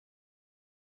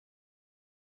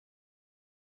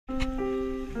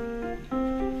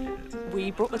We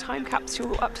brought the time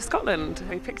capsule up to Scotland.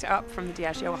 We picked it up from the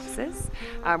Diageo offices,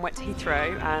 went to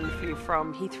Heathrow and flew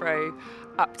from Heathrow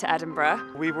up to Edinburgh.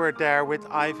 We were there with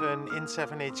Ivan in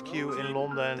 7HQ in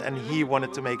London, and he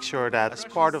wanted to make sure that as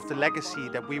part of the legacy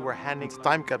that we were handing the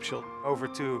time capsule over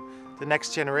to the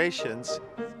next generations.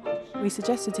 We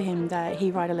suggested to him that he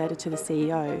write a letter to the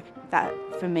CEO. That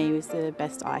for me was the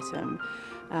best item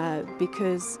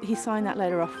because he signed that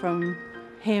letter off from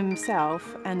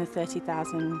himself and the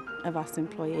 30,000 of us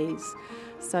employees,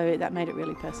 so that made it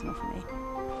really personal for me.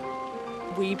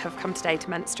 We have come today to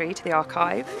Ment Street, to the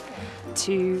archive,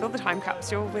 to build the time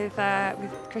capsule with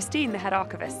Christine, the head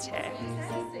archivist here.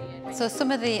 So some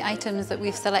of the items that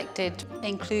we've selected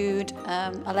include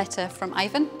a letter from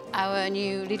Ivan, our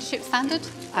new leadership standard,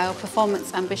 our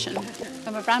performance ambition.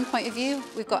 From a brand point of view,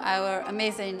 we've got our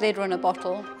amazing Blade Runner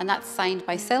bottle, and that's signed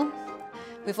by Sil.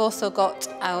 We've also got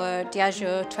our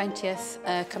Diageo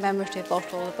 20th commemorative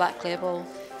bottle, the black label,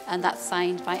 and that's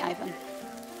signed by Ivan.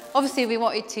 Obviously, we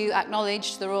wanted to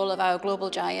acknowledge the role of our global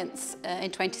giants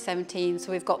in 2017, so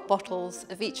we've got bottles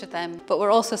of each of them, but we're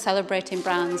also celebrating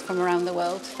brands from around the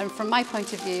world. And from my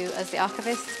point of view as the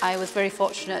archivist, I was very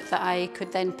fortunate that I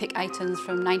could then pick items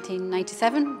from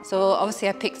 1997. So obviously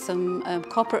I picked some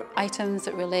corporate items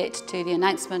that relate to the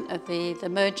announcement of the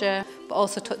merger, but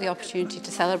also took the opportunity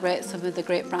to celebrate some of the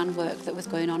great brand work that was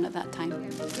going on at that time.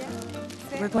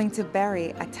 We're going to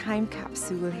bury a time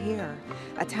capsule here,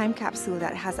 a time capsule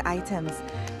that has items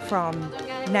from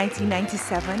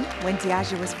 1997, when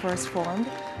Diageo was first formed,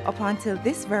 up until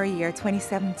this very year,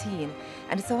 2017.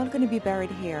 And it's all going to be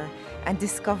buried here and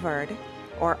discovered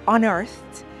or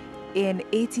unearthed in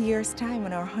 80 years' time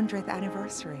on our 100th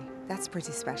anniversary. That's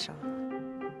pretty special.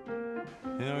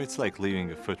 You know, it's like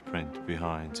leaving a footprint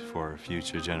behind for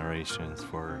future generations,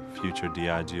 for future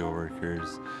Diageo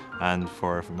workers, and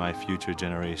for my future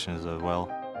generations as well.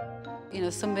 You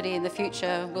know, somebody in the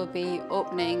future will be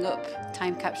opening up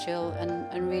Time Capsule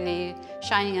and really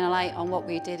shining a light on what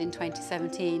we did in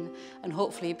 2017 and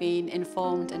hopefully being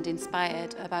informed and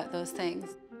inspired about those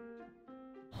things.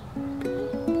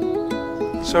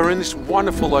 So we're in this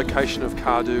wonderful location of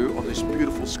Cardhu on this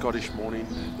beautiful Scottish morning.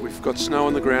 We've got snow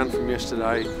on the ground from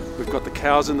yesterday, we've got the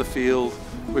cows in the field,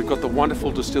 we've got the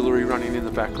wonderful distillery running in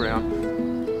the background.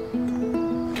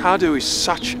 Cardhu is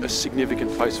such a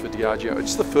significant place for Diageo.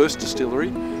 It's the first distillery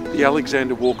the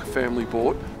Alexander Walker family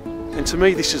bought, and to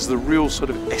me this is the real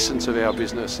sort of essence of our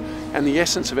business and the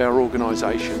essence of our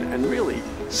organisation, and really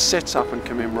sets up and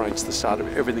commemorates the start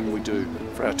of everything we do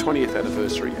for our 20th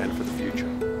anniversary and for the future.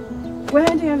 We're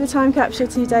handing over the time capsule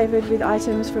to David with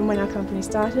items from when our company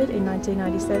started in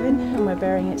 1997, and we're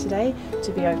burying it today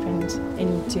to be opened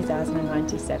in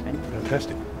 2097.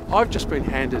 Fantastic. I've just been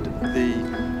handed the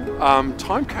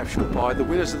time capsule by the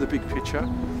winners of the big picture.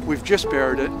 We've just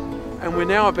buried it, and we're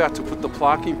now about to put the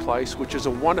plaque in place, which is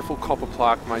a wonderful copper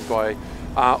plaque made by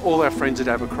all our friends at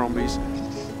Abercrombie's.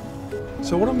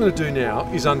 So what I'm going to do now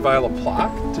is unveil a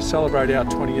plaque to celebrate our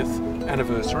 20th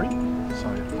anniversary. So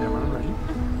everyone ready?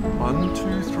 1,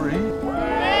 2, 3.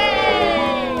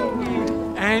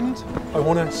 And I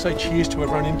want to say cheers to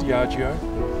everyone in Diageo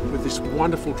with this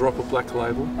wonderful drop of Black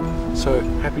Label. So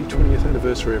happy 20th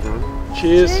anniversary, everyone.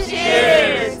 Cheers.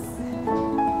 Cheers!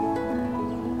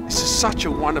 This is such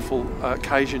a wonderful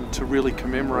occasion to really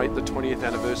commemorate the 20th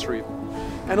anniversary,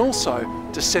 and also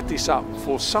to set this up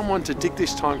for someone to dig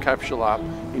this time capsule up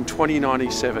in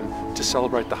 2097 to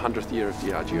celebrate the 100th year of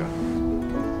Diageo.